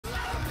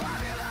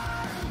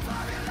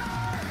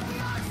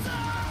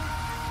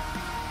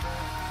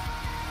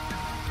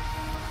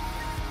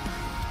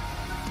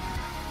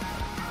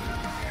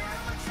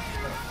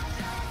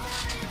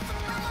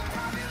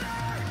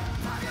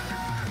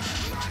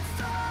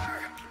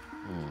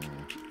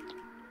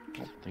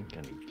think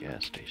any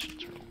gas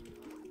stations are open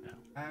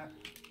now.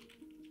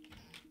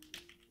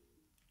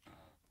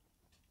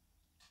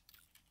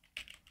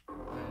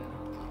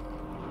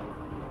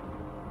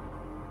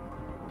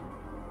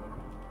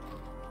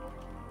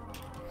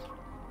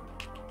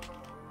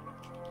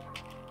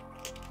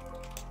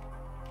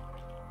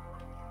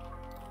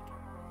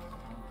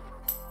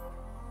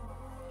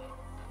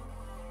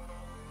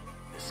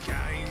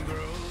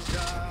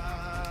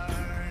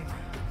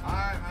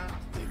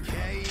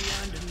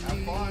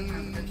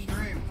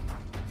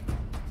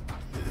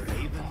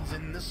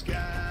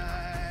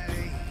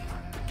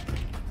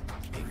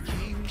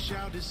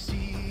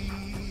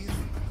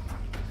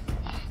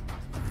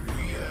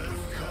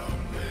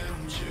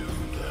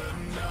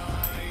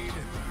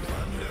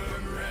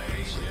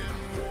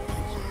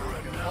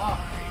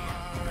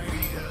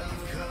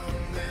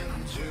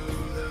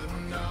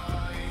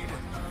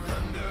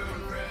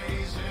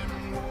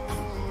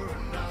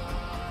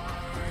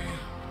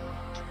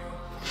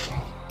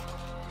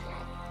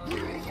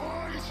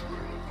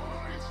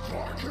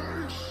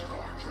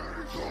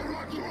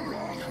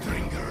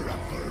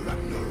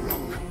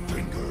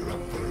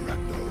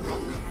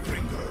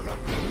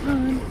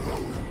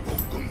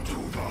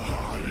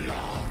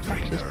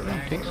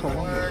 Takes so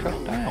long to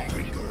shut down.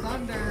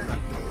 Thunder.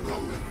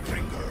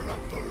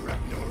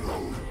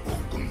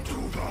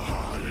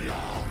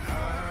 I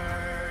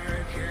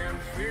can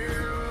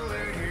feel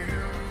it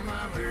in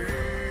my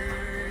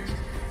veins.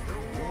 The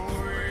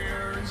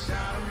warrior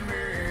inside of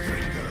me.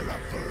 Finger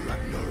up for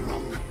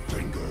Ragnarok.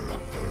 Finger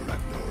up for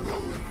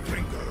Ragnarok.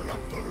 Finger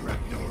up for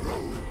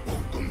Ragnarok.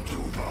 Welcome to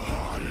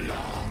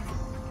Valhalla.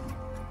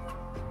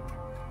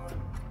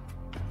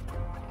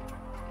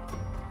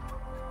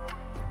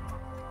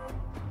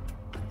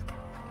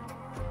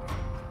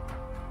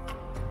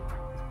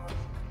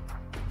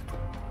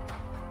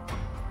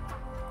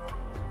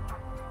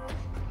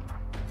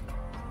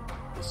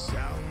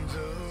 Sounds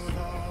of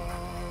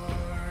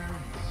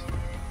arms,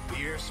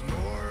 fierce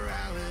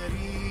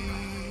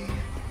morality,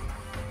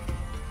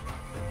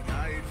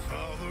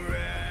 nightfall, the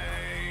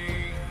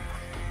rain,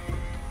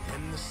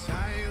 and the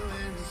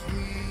silence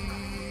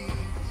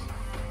leads.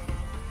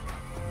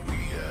 We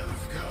have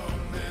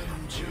come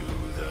into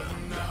the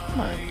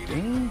night,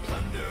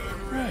 thunder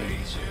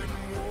raging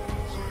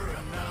war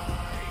and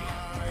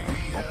night. We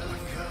have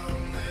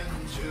come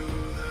into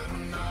the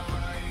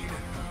night,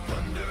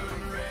 thunder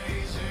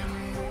raging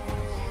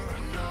war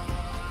and night.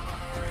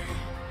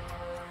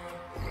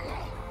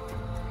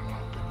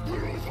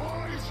 We'll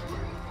fight,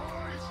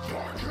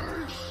 dark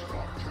age,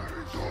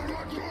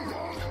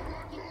 Ragnarok,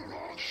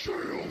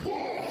 shield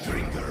wall.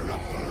 Finger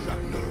up for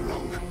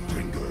Ragnarok,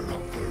 finger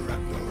up for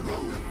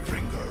Ragnarok,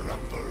 finger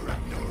up for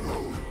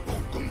Ragnarok.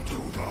 Welcome to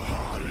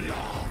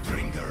Valhalla.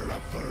 Finger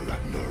up for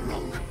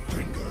Ragnarok,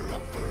 finger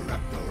up for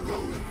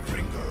Ragnarok,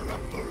 finger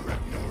up for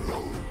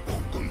Ragnarok.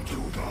 Welcome to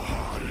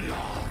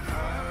Valhalla. I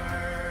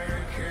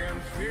can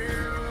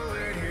feel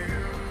it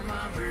in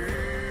my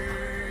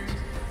veins.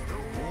 The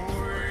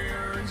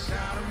warrior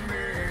inside of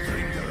me.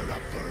 Finger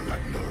up for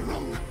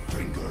Ragnarok,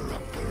 finger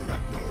up for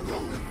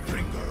Ragnarok,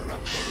 finger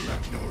up for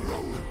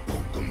Ragnarok.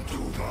 Welcome to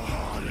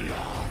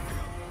Valhalla.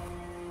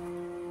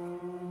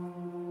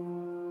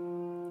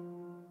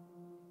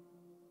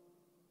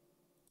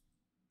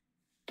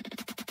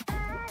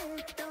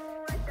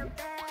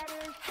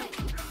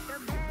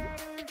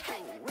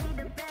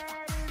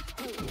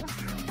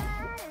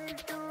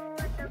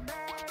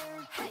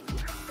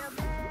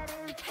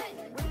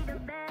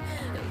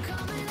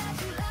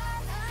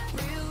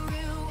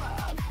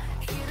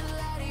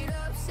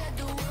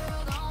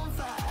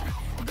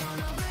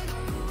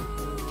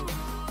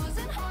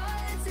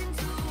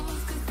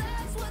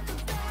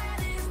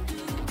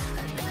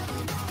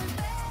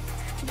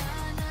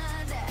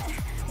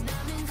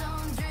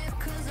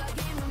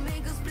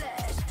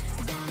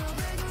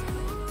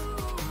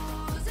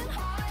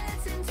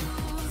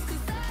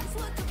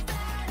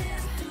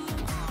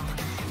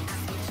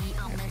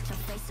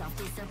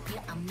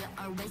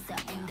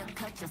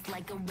 Just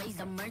like a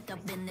razor, murked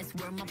up in this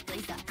world, my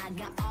blazer. I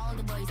got all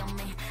the boys on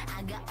me,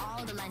 I got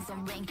all the lines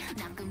on ring.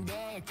 Not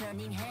there,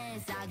 turning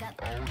heads, I got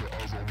all the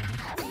eyes on me.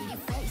 Pretty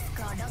face,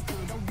 걸어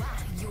들어와,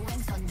 유행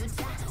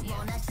선두자.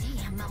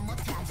 원하지만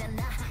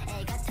못하잖아,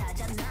 애가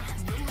타잖아.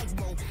 You like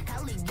roll,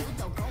 달리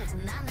유도 go.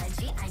 난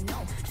알지, I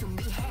know.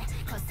 준비해,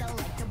 cause I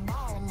like the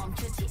ball.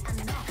 멈추지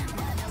않아,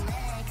 나는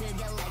내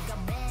그게 like a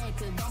bag.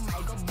 그거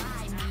말고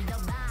bye,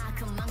 믿어봐.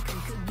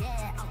 그만큼 크게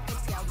어깨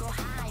펴고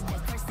high.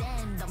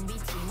 100%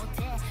 덤비지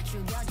못해.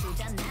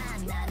 죽여주잖아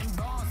나는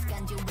boss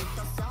간지 with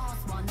the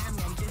sauce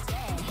원하면 줄게.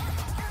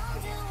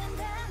 I'm doing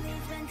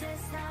damage when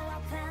that's how I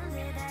planned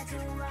it. I do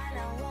what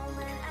I want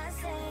when I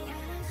say.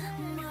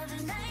 모두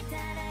날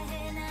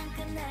따라해 난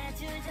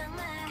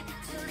끝내주잖아.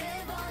 To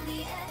live on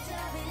the edge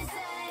of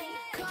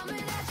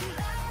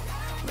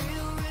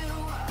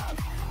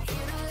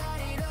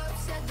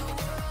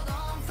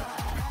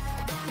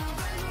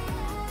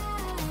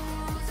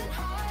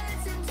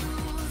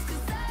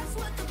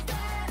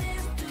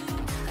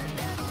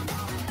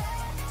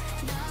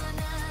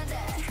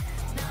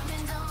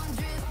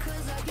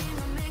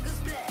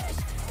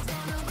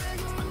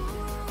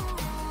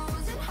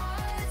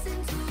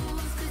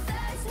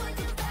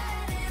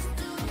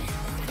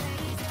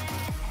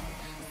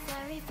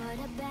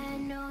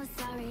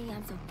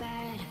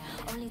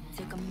Only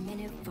took a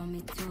minute for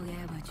me to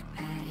get what you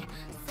paid.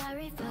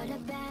 Sorry for the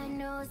bad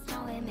news,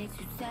 no it makes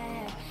you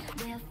sad.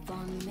 There for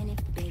a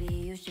minute, baby,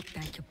 you should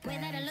pack your bags. Way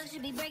that I look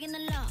should be breaking the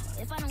law.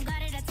 If I don't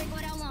got it, I take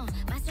what I want.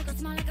 My circle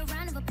small like a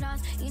round of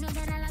applause. You know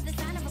that I love the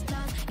sound of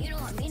applause. You know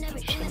I mean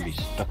everything that I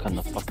say. Stuck on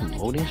the fucking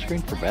loading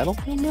screen for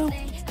Battlefield now?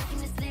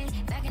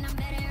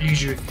 You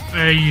usually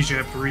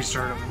have to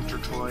restart it once or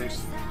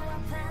twice.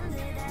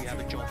 We have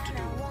a job to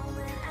do.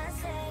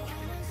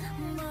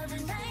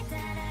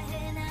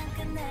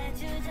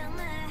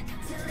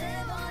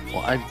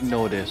 Well, I've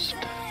noticed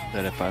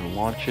that if I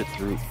launch it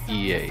through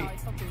EA,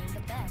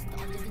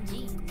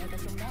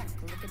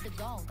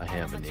 I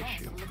have an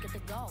issue.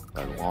 If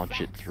I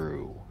launch it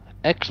through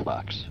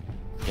Xbox,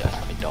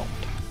 yeah, I don't.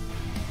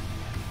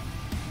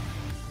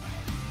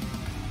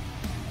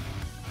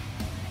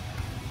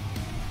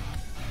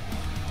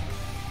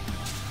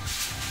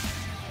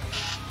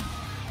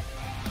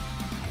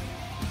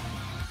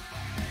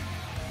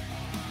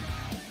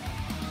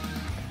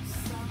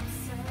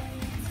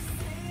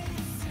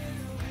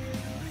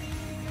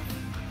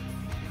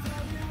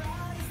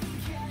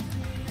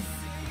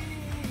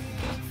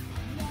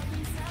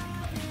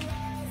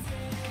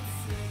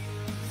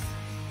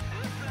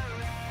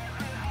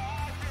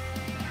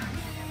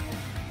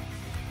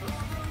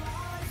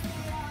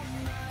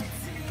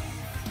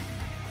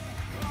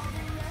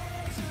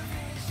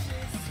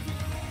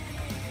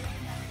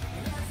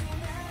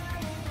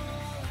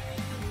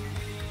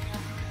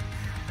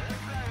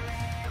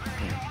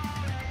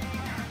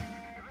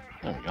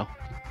 There we go.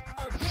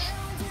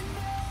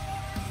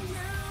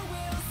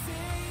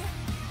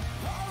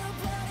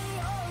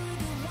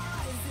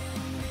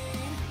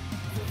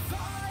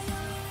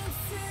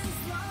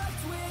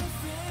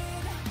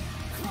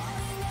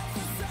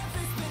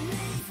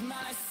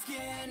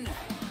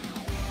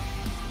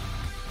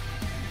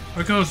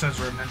 What goes as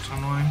written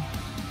online?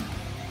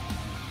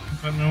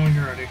 Let me know when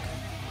you're ready.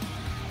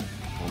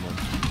 Hold on.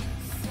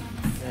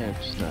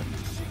 It's not.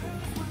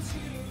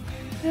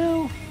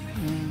 No.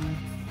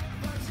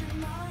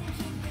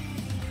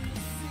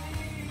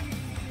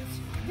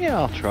 Yeah,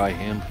 I'll try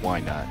him. Why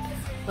not?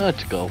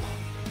 Let's go.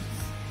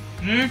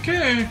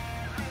 Okay.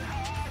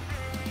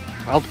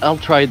 I'll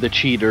try the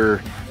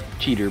cheater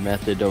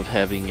method of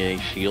having a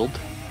shield.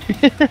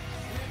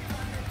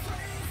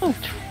 I'll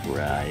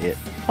try it.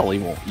 Probably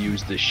won't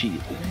use the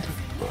shield,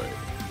 but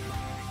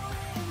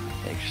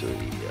actually,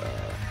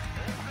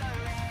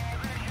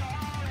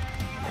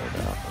 hold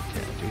on.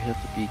 Okay, I do have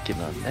the beacon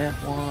on that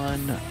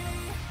one.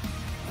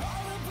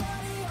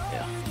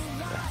 Yeah.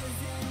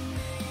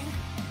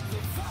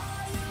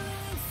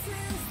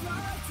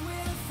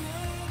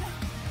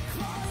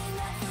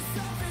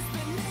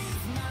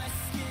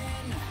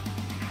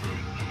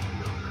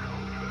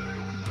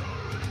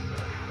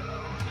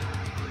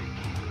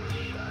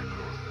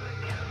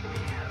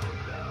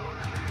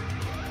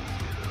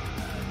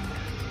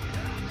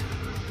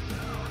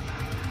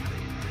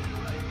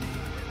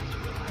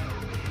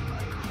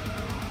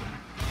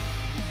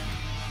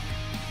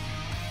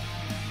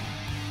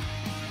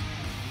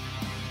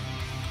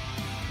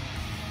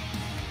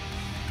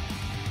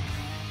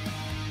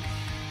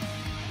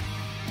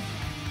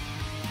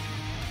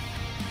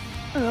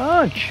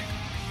 Launch.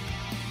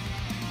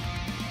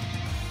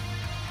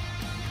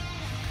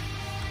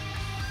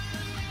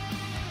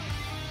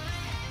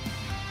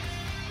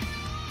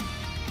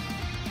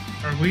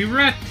 Are we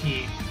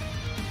ready?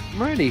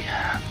 I'm ready.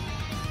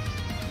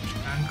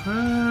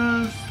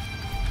 Conquest.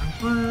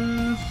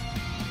 Conquest.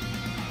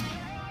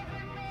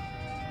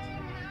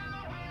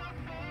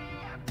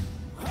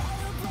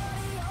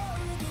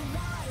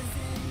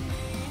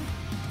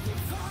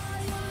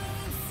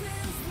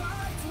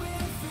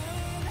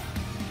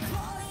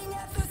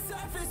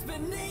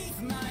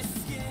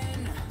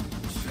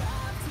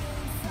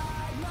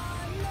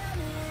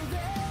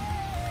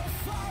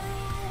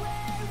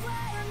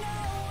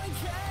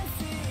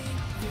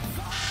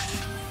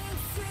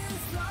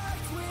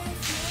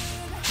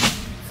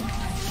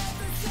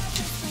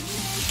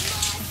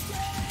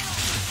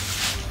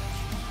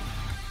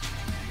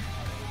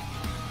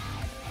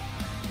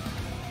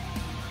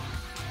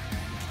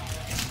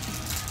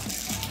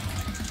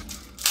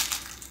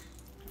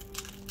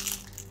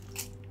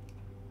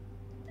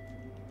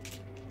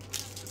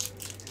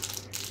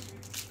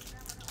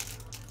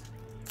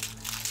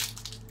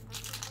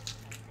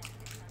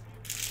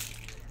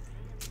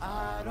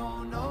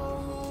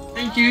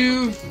 Thank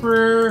you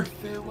for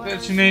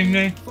that's your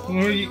name.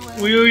 We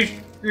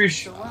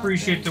always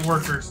appreciate the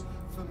workers.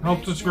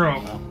 Helps us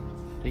grow.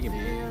 Taking,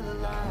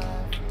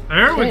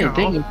 There we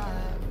go.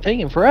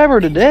 Taking forever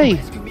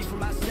today.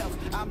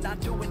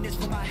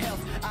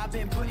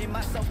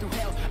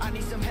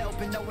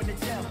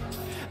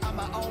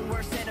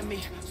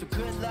 So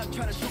good luck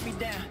trying to shoot me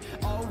down.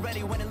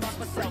 Already went and lost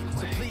myself.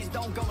 So please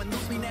don't go and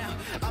lose me now.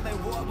 I'm at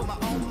war with my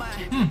own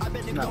mind. I've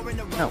been ignoring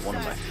the Not one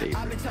of my favorite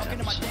I've been talking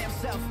to my damn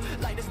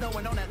self. Like there's no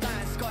one on that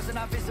line. Scars are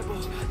not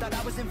visible. Thought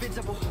I was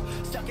invincible.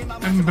 Stuck in my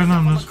mind.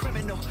 I'm a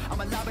criminal.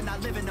 I'm alive and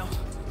not living no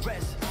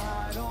rest.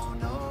 I don't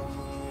know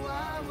who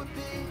I would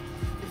be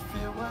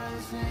if it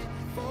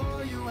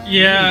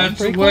Yeah, it's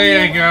the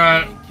way I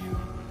got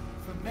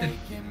it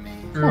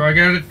through. I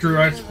got it through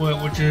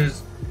iSplit, which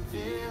is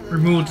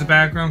removes the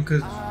background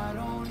because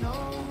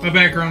my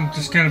background is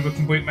just kind of a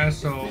complete mess.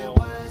 So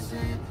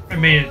I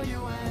made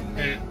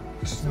it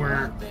just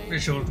where it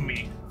shows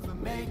me.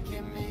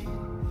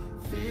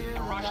 The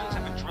Russians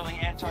have been drilling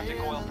Antarctic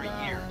oil for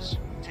years.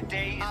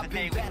 Today is the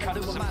day we cut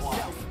the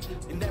supply.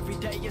 And every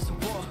day is a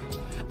war.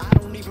 I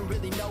don't even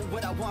really know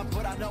what I want,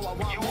 but I know I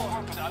want You will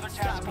work with other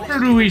task forces. Where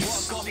do we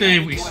say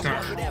we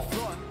start?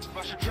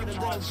 Russian troops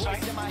are on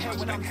site.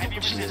 Expect heavy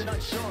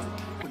resistance.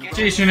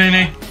 Jason,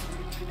 Nene.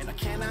 And I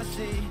cannot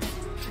see.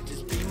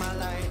 Just be my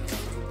light.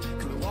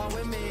 Come along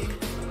with me.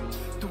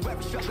 Through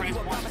every struggle you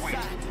are by my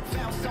side.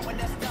 Found someone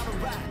that's down to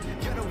ride.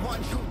 You're the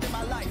one truth in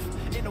my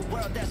life. In a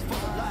world that's full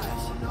of lies.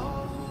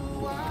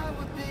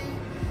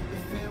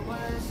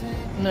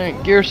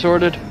 Alright, gear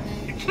sorted.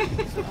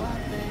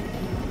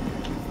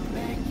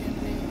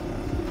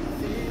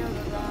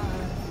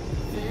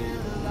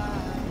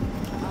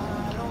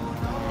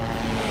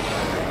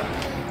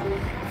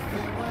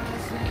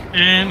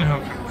 And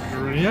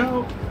hurry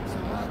out.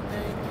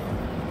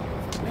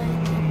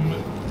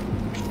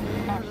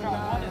 Foxtrot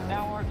 1 is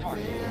now our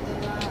target.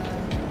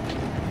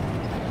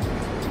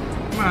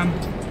 Come on.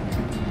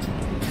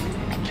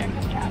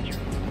 Objective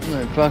captured.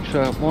 Alright,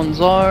 Foxtrot 1's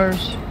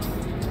ours.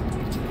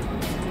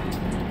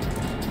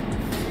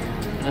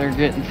 They're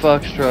getting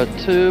Foxtrot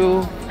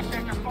 2.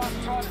 Sector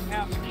Foxtrot is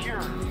now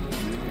secure.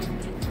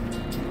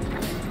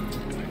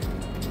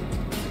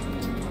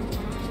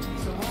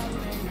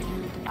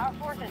 Our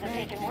forces have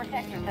taken more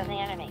sectors than the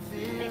enemy.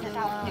 This is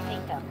how to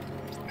defeat them.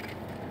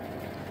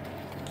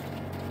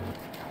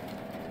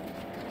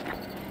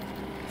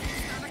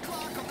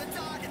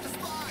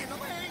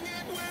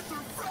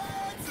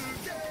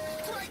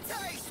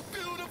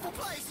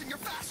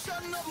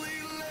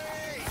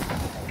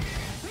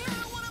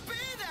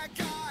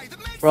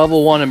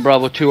 Bravo 1 and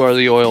Bravo 2 are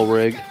the oil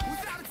rig. I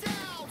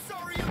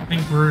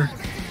think we're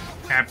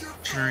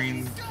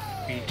capturing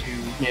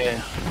B2.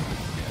 Yeah.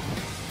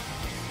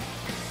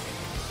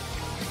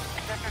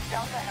 Sector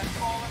Delta has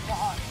fallen to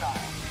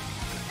hostile.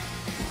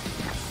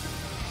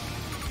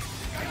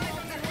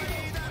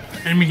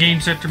 Enemy gain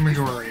sector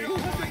majority.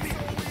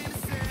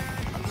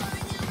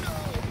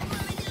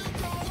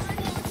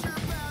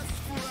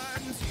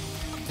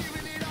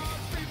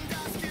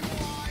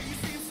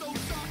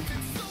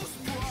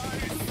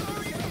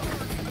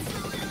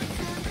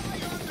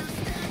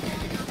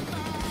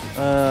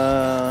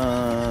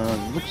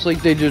 Looks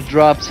like they just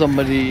dropped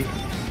somebody.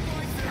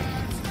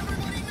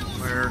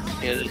 Where?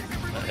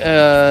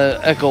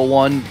 Echo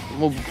 1.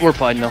 We're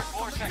fine now.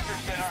 More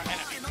sectors than our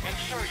enemy.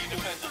 Ensure you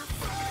defend them.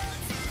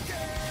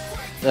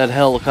 That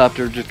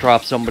helicopter just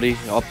dropped somebody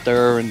up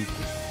there, and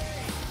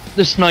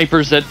the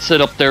snipers that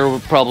sit up there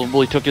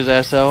probably took his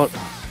ass out.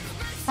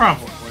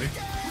 Probably.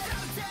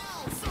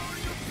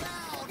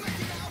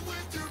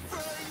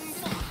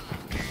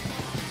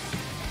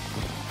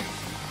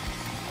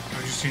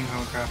 I just seen a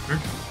helicopter.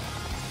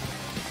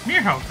 Come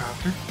here,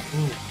 helicopter.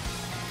 Ooh.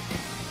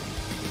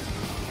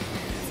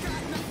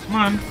 Come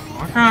on,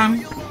 walk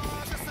on.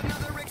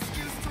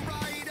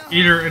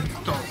 Either it's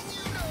the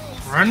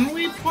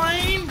friendly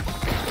plane.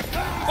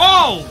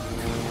 Whoa!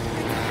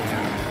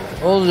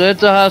 Oh,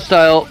 that's a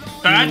hostile.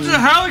 That's a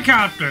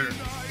helicopter.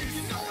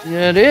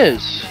 Yeah, it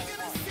is.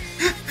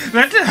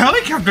 That's a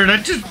helicopter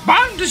that just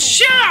bombed the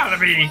shit out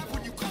of me.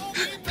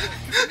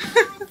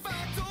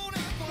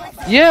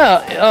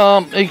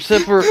 Yeah,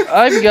 except for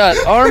I've got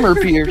armor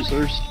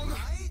piercers.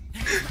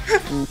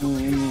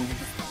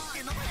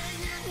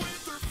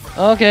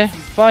 Okay,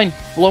 fine.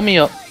 Blow me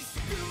up.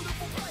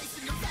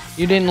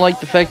 You didn't like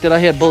the fact that I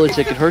had bullets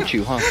that could hurt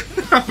you, huh?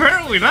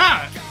 Apparently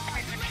not. We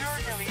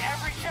secured nearly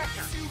every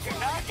sector. Do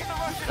not give the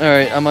Russians.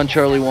 Alright, I'm on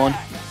Charlie 1.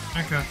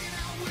 Okay.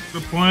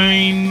 The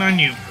plane on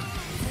you.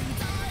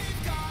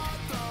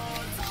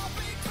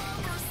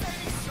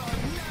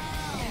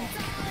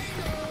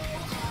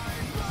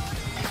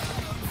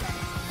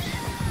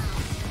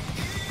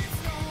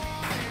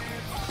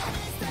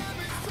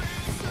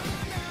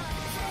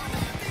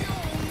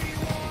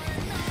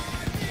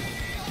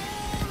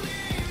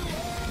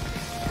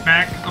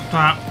 Back up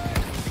top.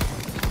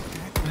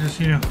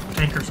 Just, you know,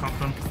 tank or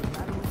something.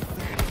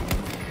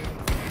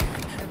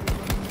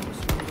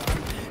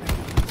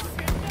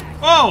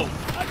 Oh!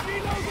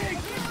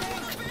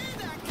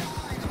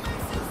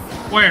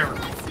 Where?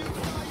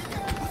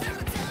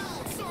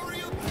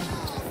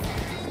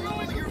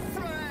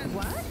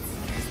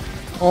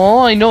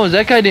 All I know is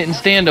that guy didn't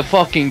stand a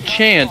fucking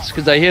chance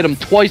because I hit him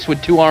twice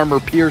with 2 armor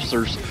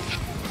piercers.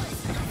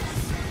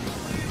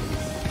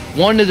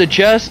 One to the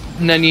chest,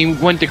 and then he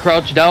went to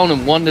crouch down,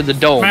 and one to the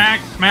dome. Mac,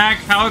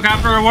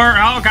 helicopter, where?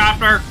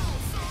 Helicopter!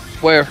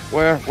 Where?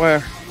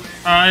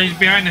 He's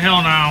behind the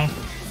hill now.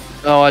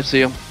 Oh, I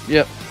see him.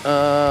 Yep.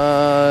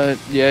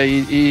 Yeah,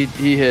 he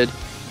hid.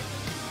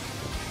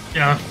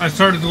 Yeah, I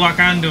started to lock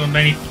onto him,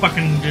 then he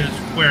fucking just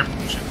where?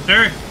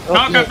 There! Oh,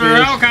 Helicopter, no, he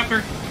is.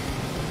 helicopter!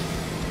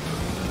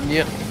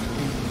 Yep.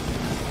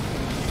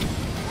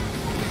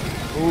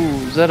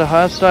 Ooh, is that a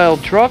hostile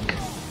truck?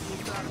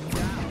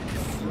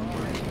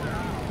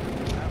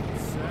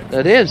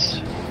 That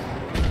is.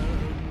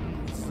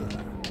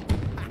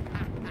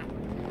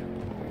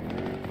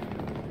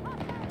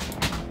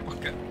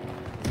 Okay.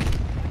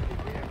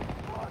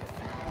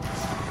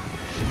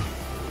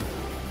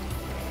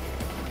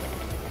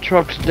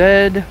 Truck's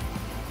dead.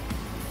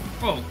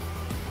 Whoa.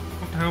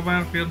 What the hell,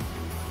 Battlefield?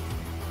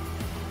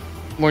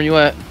 Where you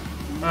at?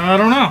 I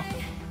don't know.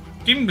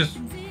 Game just...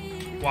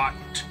 What?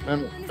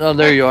 Oh,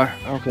 there you are.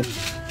 Okay.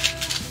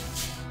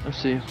 Let's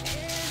see.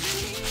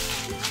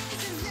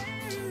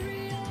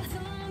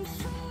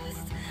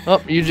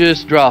 Oh, you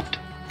just dropped.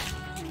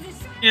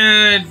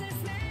 Yeah,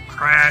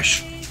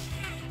 crash.